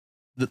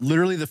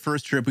literally the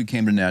first trip we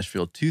came to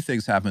Nashville, 2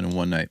 things happened in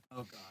one night. Oh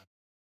God.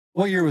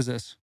 What year was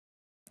this?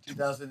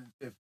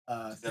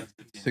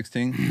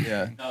 2016.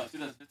 Yeah. No,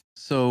 2015.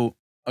 So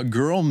a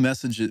girl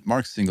messages,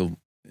 Mark's single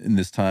in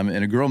this time,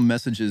 and a girl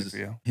messages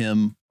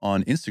him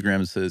on Instagram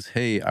and says,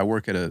 "Hey, I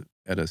work at a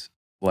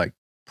like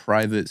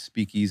private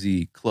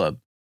speakeasy club."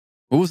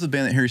 What was the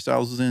band that Harry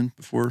Styles was in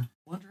before?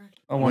 One Direction.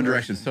 Oh, One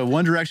Direction. So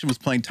One Direction was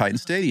playing Titan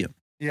Stadium.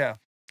 Yeah.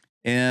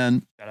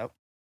 And Shut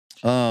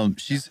up.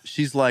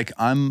 she's like,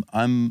 I'm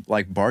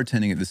like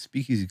bartending at the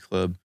speakeasy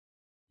club.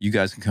 You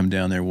guys can come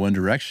down there. One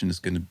Direction is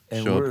going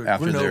to show up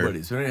after we're there.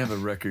 nobodies. We don't have a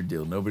record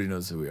deal. Nobody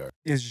knows who we are.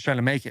 He's just trying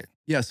to make it.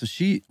 Yeah, so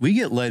we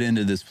get let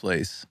into this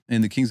place,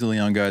 and the Kings of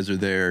Leon guys are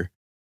there,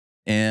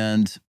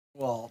 and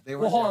Well, they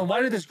were. Well, hold on.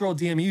 Why did this girl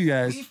DM you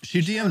guys?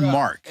 she DM'd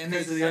Mark. And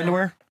they The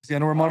underwear? Is the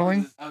underwear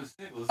modeling?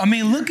 I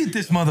mean, look at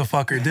this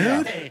motherfucker,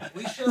 dude.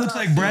 Looks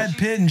like Brad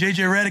Pitt and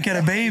JJ Redick had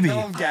a baby.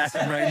 Don't gas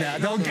him right now.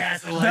 Don't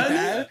gas him like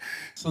that.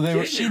 So they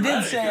were. She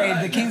did say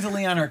the Kings of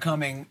Leon are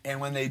coming, and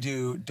when they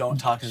do, don't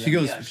talk to them.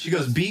 She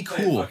goes, be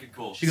cool.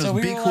 She goes, So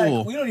we be were cool.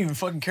 like, we don't even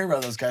fucking care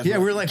about those guys. Yeah,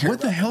 we were like, what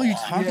the hell are you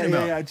talking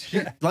about?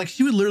 Like,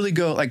 she would literally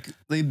go, like,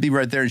 they'd be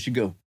right there, and she'd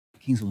go,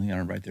 Kings of Leon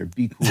are right there,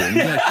 be cool. And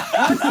you'd be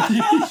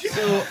like, she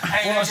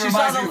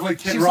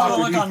saw the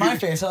look on my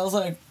face. I was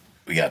like,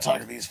 we gotta talk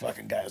to these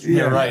fucking guys.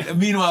 Yeah, right.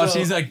 Meanwhile,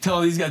 she's like,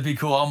 tell these guys be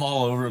cool. I'm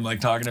all over them, like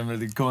talking to them,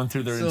 they're going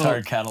through their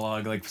entire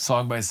catalog, like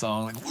song by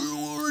song. Like,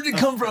 where'd it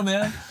come from,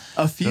 man?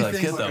 a few Like,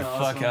 things. get the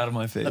fuck out of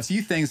my face. A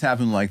few things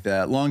happened like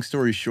that. Long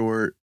story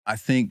short, I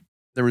think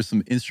there was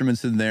some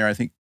instruments in there. I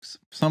think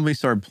somebody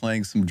started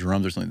playing some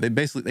drums or something.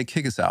 They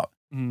kick us out.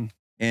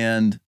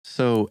 And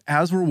so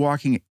as we're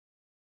walking,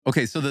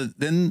 okay, so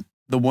then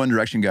the One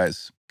Direction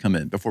guys come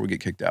in before we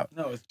get kicked out.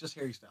 No, it's just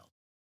Harry Styles.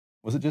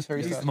 Was it just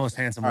Harry He's Styles? the most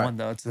handsome one,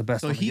 though. It's the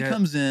best So one to he get.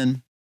 comes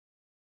in,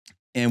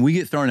 and we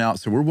get thrown out.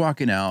 So we're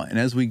walking out, and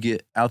as we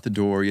get out the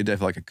door, you had to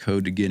have like a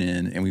code to get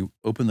in, and we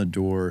open the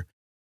door,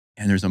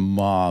 and there's a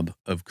mob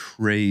of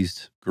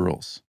crazed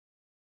girls.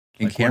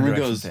 And Like Cameron One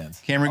Direction goes,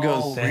 fans. Cameron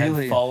goes, Oh, They had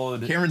really?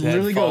 followed. Cameron they had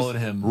literally followed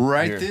goes, him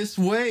right here. this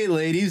way,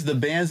 ladies. The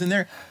band's in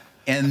there.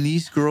 And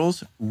these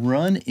girls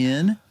run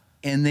in,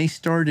 and they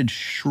started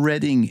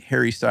shredding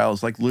Harry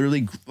Styles, like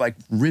literally like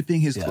ripping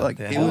his, like,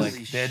 they it had, was,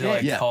 like, they had to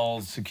like Yeah. call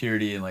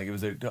security, and like it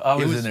was I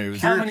was in there. It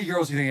was How many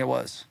girls do you think it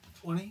was?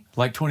 20.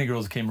 like 20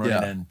 girls came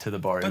running into the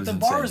bar. It But was the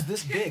insane. bar is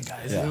this big,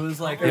 guys. Yeah. It was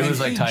like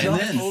tiny.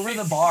 jumped over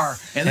the bar,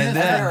 And and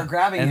then- they were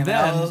grabbing him. And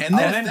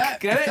then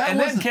that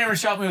wasn't- Cameron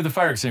shot me with a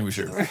fire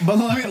extinguisher. But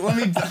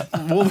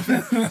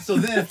so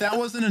then if that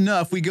wasn't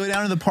enough, we go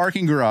down to the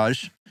parking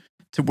garage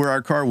to where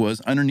our car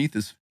was underneath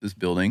this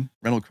building,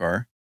 rental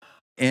car.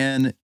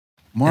 And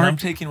Mark, And I'm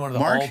taking one of the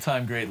Mark-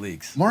 all-time great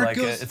leaks. Mark like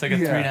goes- it's like a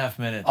 3.5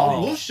 minute. oh,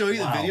 leak. we'll show you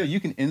the video. You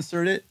can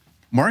insert it.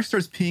 Mark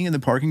starts peeing in the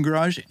parking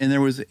garage, and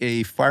there was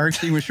a fire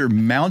extinguisher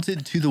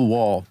mounted to the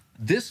wall.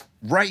 This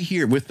right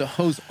here with the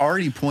hose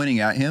already pointing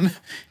at him,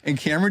 and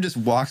Cameron just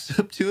walks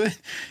up to it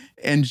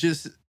and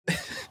just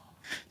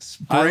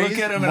sprays I look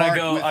at him and Mark I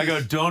go, with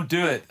his- don't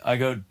do it. I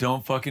go,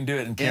 don't fucking do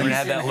it. And Cameron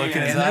had that look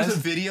in his and eyes.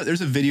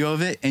 there's a video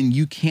of it, and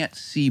you can't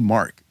see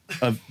Mark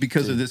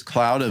because of this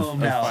cloud of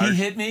fire. He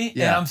hit me, and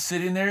Yeah. I'm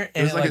sitting there,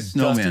 and was it like a like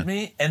snowman. dusted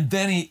me, and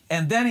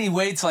then he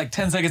waits like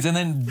 10 seconds, and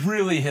then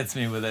really hits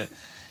me with it.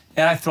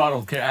 And I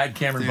throttled. I had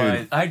Cameron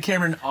Dude. I had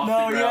Cameron off the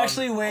No, you ground,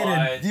 actually waited.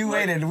 quiet, You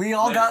like- waited. We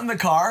all got in the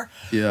car,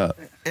 Yeah.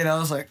 and I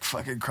was like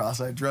fucking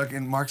cross-eyed drunk,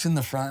 and Mark's in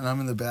the front, and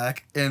I'm in the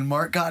back. And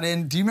Mark got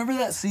in. Do you remember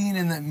that scene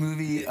in that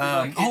movie?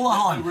 like, Hold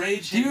on. the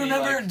rage Do you hit me,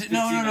 remember? like, 15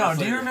 no. minutes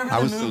Do you later. remember I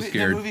the was so movie?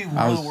 scared. The movie I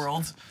War was of the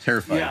Worlds,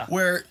 terrified. Yeah.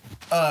 where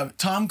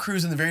Tom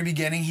Cruise in the very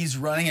beginning, he's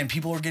running and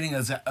people are getting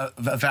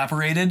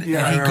evaporated,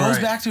 Yeah, and he right, goes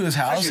right. back to his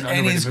house Actually, an and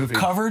underrated he's movie.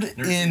 covered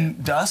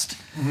in dust,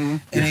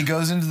 and he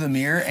goes into the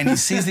mirror and he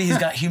sees that he's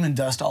got human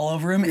dust all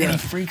over him, and he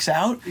freaks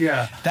out.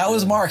 Yeah. That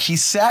was Mark. He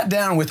sat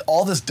down with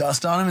all this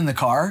dust on him in the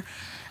car,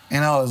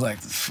 and I was like,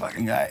 this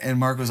fucking guy. And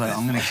Mark was like,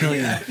 I'm gonna kill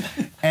you.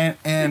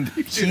 And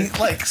he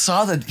like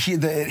saw that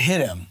it hit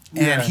him,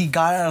 and he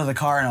got out of the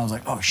car, and I was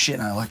like, oh shit.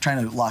 And I was like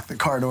trying to lock the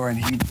car door, and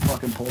he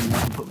fucking pulled me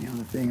out and put me on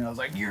the thing, and I was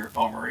like, you're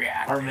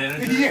overreacting. Our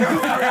manager.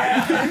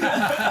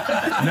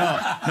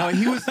 No,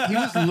 he was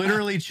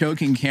literally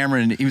choking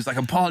Cameron. He was like,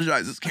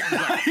 apologize. This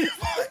Cameron's like,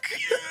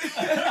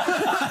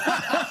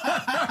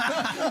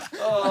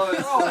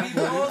 We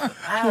both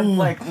had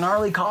like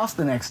gnarly coughs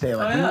the next day.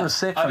 Like we were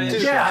sick from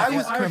this. Yeah, I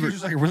was covered.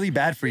 Just like really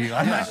bad for you.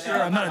 I'm not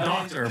sure. I'm not a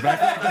doctor, but I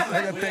feel like that's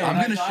like a thing. I'm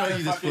going to show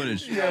you this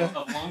footage.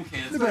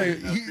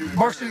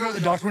 Mark's gonna go to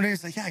the doctor one day.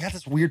 He's like, "Yeah, I got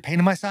this weird pain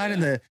in my side."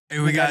 And Hey,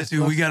 we got to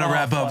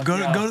wrap up. Go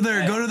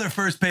to their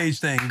first page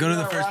thing. Go to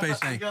the first page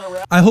thing.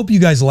 I hope you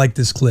guys like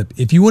this clip.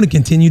 If you want to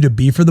continue to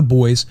be for the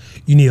boys,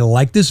 you need to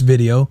like this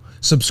video,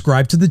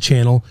 subscribe to the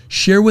channel,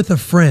 share with a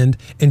friend,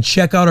 and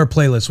check out our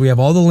playlist. We have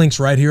all the links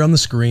right here on the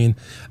screen.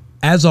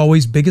 As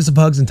always, biggest of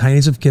hugs and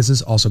tiniest of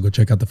kisses. Also, go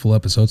check out the full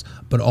episodes,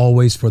 but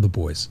always for the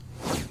boys.